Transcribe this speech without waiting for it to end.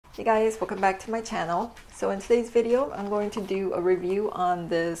Hey guys, welcome back to my channel. So in today's video, I'm going to do a review on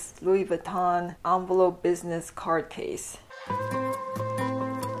this Louis Vuitton envelope business card case.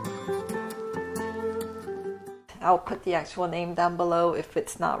 I'll put the actual name down below if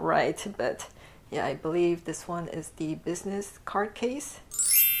it's not right, but yeah, I believe this one is the business card case.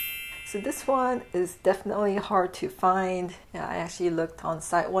 So this one is definitely hard to find. Yeah, I actually looked on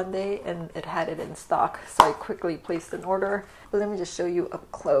site one day and it had it in stock, so I quickly placed an order. But let me just show you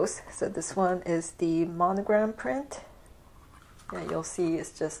up close. So this one is the monogram print. Yeah, you'll see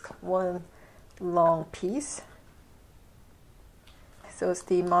it's just one long piece. So it's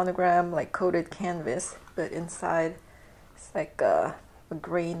the monogram like coated canvas, but inside it's like a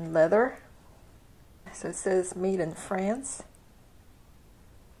grain leather. So it says made in France.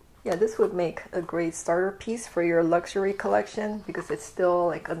 Yeah, this would make a great starter piece for your luxury collection because it's still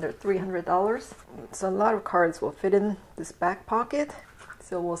like under $300. So a lot of cards will fit in this back pocket.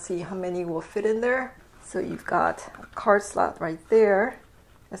 So we'll see how many will fit in there. So you've got a card slot right there,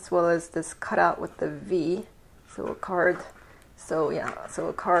 as well as this cutout with the V. So a card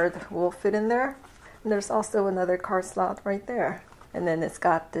will fit in there. And there's also another card slot right there. And then it's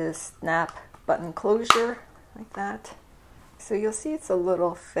got this snap button closure like that. So you'll see it's a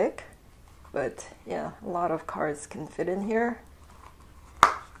little thick, but yeah, a lot of cards can fit in here. So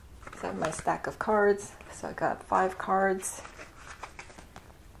I have my stack of cards. So I got 5 cards.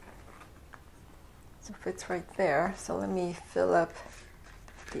 So it fits right there. So let me fill up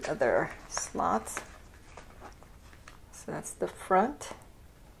the other slots. So that's the front.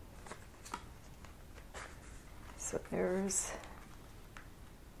 So there's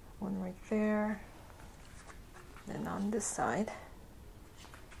one right there. And on this side,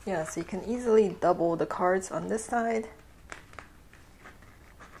 yeah, so you can easily double the cards on this side.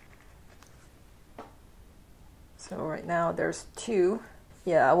 So right now there's 2.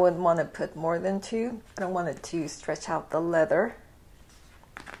 Yeah, I wouldn't want to put more than 2. I don't want it to stretch out the leather.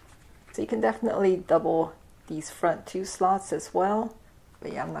 So you can definitely double these front 2 slots as well.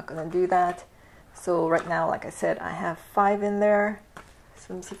 But yeah, I'm not going to do that. So right now, like I said, I have 5 in there. So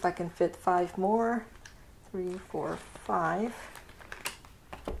let me see if I can fit 5 more. 3, 4, 5.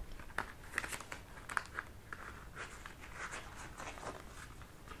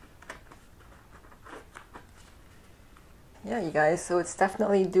 Yeah, you guys, so it's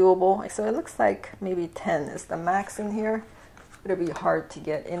definitely doable. So it looks like maybe 10 is the max in here. It'll be hard to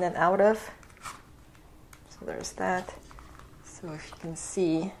get in and out of. So there's that. So if you can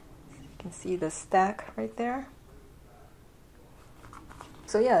see the stack right there.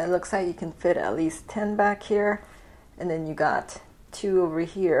 So yeah, it looks like you can fit at least 10 back here, and then you got 2 over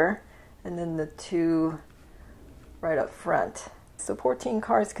here, and then the 2 right up front. So 14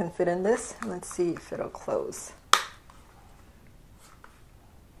 cards can fit in this. Let's see if it'll close.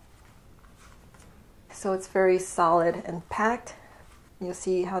 So it's very solid and packed. You'll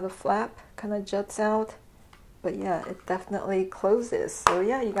see how the flap kind of juts out. But yeah, it definitely closes. So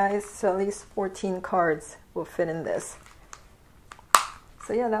yeah, you guys, so at least 14 cards will fit in this.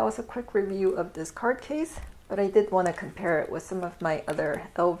 So yeah, that was a quick review of this card case, but I did want to compare it with some of my other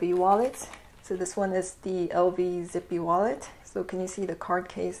LV wallets. So this one is the LV Zippy Wallet. So can you see the card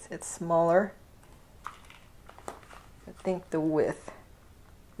case? It's smaller. I think the width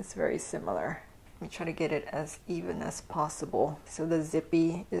is very similar. Let me try to get it as even as possible. So the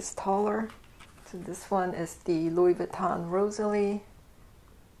Zippy is taller. So this one is the Louis Vuitton Rosalie.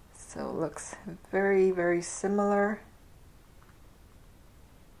 So it looks very, very similar.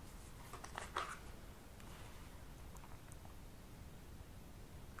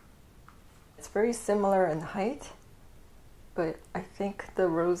 It's very similar in height, but I think the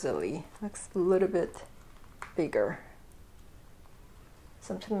Rosalie looks a little bit bigger.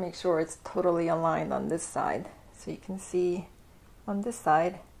 So I'm trying to make sure it's totally aligned on this side. So you can see on this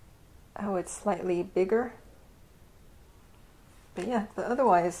side how it's slightly bigger. But yeah, but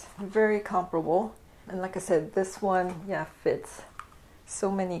otherwise very comparable. And like I said, this one, yeah, fits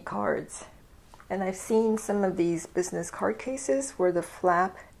so many cards. And I've seen some of these business card cases where the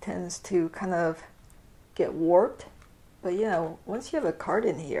flap tends to kind of get warped. But yeah, once you have a card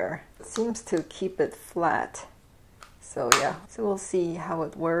in here, it seems to keep it flat. So yeah, so we'll see how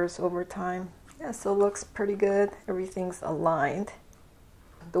it wears over time. Yeah, so it looks pretty good. Everything's aligned.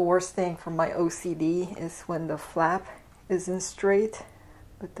 The worst thing for my OCD is when the flap isn't straight,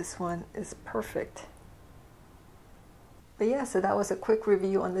 but this one is perfect. But yeah, so that was a quick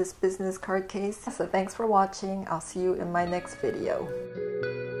review on this business card case. So thanks for watching. I'll see you in my next video.